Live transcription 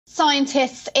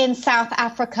Scientists in South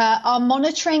Africa are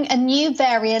monitoring a new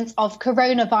variant of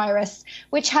coronavirus,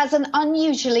 which has an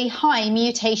unusually high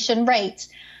mutation rate.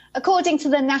 According to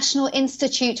the National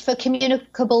Institute for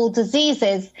Communicable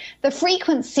Diseases, the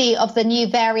frequency of the new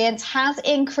variant has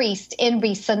increased in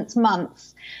recent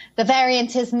months. The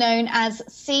variant is known as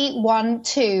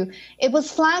C12. It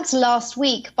was flagged last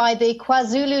week by the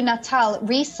KwaZulu-Natal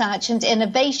Research and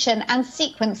Innovation and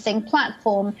Sequencing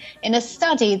Platform in a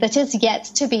study that is yet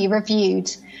to be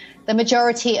reviewed. The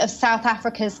majority of South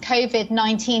Africa's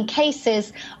COVID-19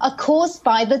 cases are caused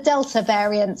by the Delta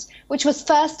variant, which was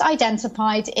first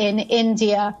identified in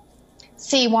India.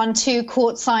 C12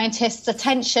 caught scientists'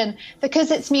 attention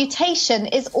because its mutation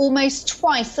is almost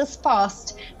twice as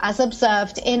fast as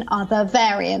observed in other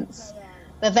variants.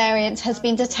 The variant has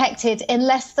been detected in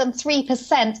less than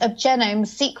 3% of genome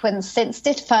sequence since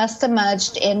it first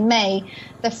emerged in May.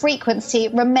 The frequency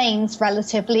remains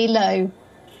relatively low.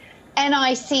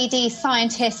 NICD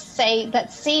scientists say that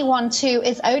C12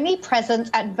 is only present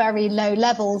at very low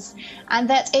levels and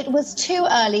that it was too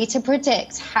early to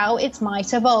predict how it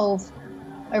might evolve.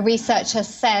 A researcher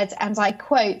said, and I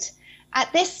quote,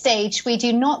 "At this stage, we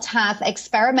do not have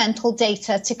experimental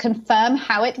data to confirm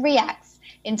how it reacts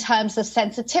in terms of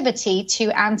sensitivity to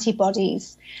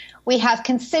antibodies. We have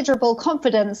considerable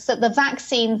confidence that the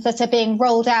vaccines that are being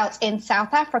rolled out in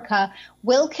South Africa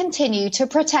will continue to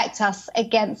protect us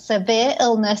against severe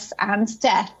illness and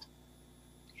death."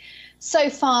 So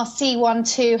far,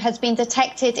 C12 has been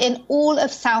detected in all of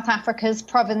South Africa's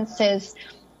provinces.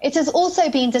 It has also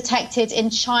been detected in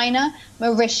China,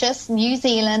 Mauritius, New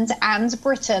Zealand and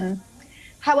Britain.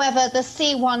 However, the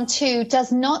C12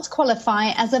 does not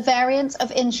qualify as a variant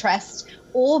of interest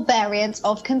or variant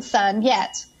of concern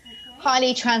yet.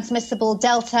 Highly transmissible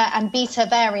Delta and Beta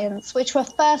variants, which were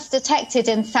first detected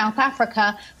in South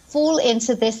Africa, fall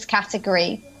into this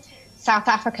category. South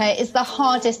Africa is the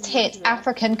hardest hit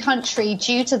African country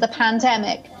due to the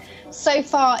pandemic. So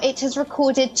far, it has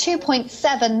recorded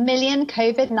 2.7 million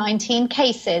COVID-19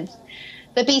 cases.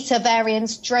 The Beta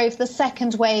variant drove the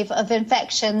second wave of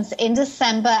infections in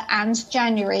December and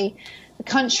January. The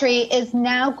country is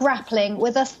now grappling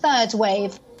with a third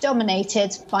wave,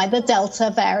 dominated by the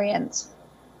Delta variant.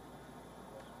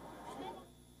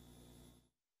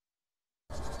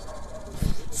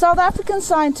 South African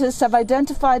scientists have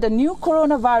identified a new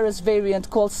coronavirus variant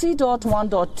called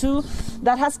C.1.2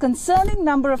 that has concerning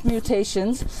number of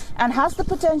mutations and has the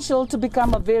potential to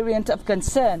become a variant of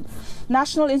concern.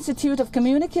 National Institute of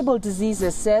Communicable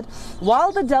Diseases said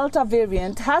while the Delta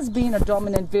variant has been a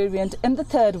dominant variant in the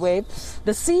third wave,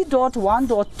 the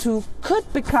C.1.2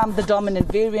 could become the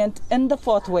dominant variant in the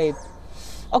fourth wave.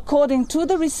 According to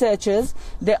the researchers,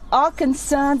 there are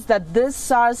concerns that this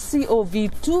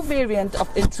SARS-CoV-2 variant of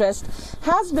interest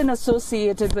has been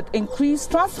associated with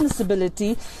increased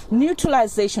transmissibility,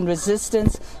 neutralization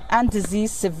resistance, and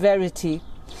disease severity.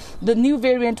 The new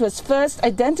variant was first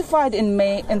identified in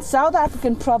May in South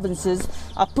African provinces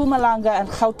of Mpumalanga and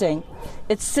Gauteng.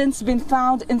 It's since been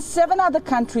found in 7 other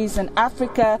countries in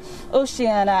Africa,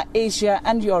 Oceania, Asia,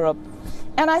 and Europe.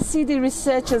 NICD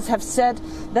researchers have said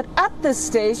that at this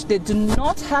stage they do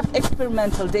not have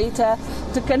experimental data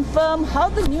to confirm how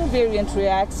the new variant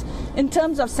reacts in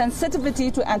terms of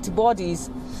sensitivity to antibodies,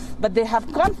 but they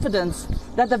have confidence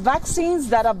that the vaccines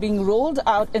that are being rolled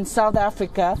out in South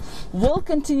Africa will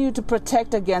continue to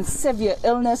protect against severe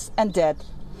illness and death.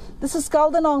 This is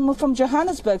Kalden Ongmo from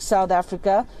Johannesburg, South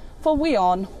Africa for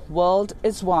WION World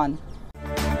is One.